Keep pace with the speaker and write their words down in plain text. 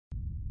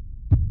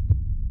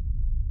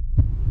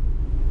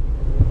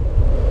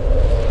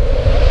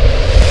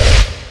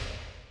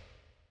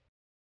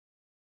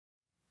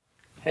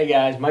Hey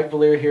guys, Mike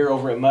Valier here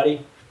over at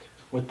MIT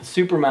with the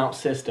Super Mount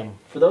system.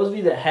 For those of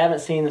you that haven't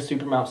seen the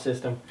Super Mount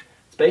system,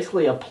 it's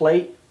basically a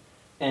plate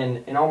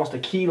and almost a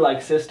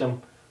key-like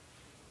system.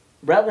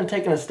 Rather than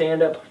taking a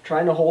stand up,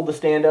 trying to hold the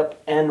stand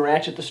up and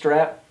ratchet the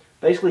strap,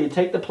 basically you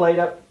take the plate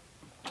up,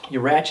 you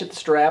ratchet the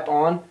strap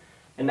on,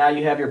 and now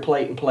you have your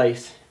plate in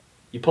place.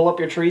 You pull up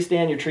your tree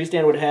stand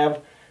would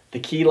have the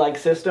key-like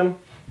system,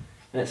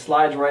 and it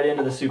slides right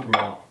into the Super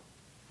Mount.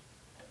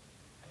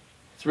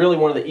 It's really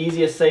one of the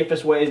easiest,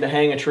 safest ways to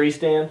hang a tree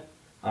stand.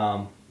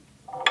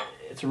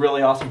 It's a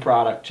really awesome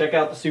product. Check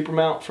out the Super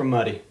Mount from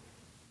MIT.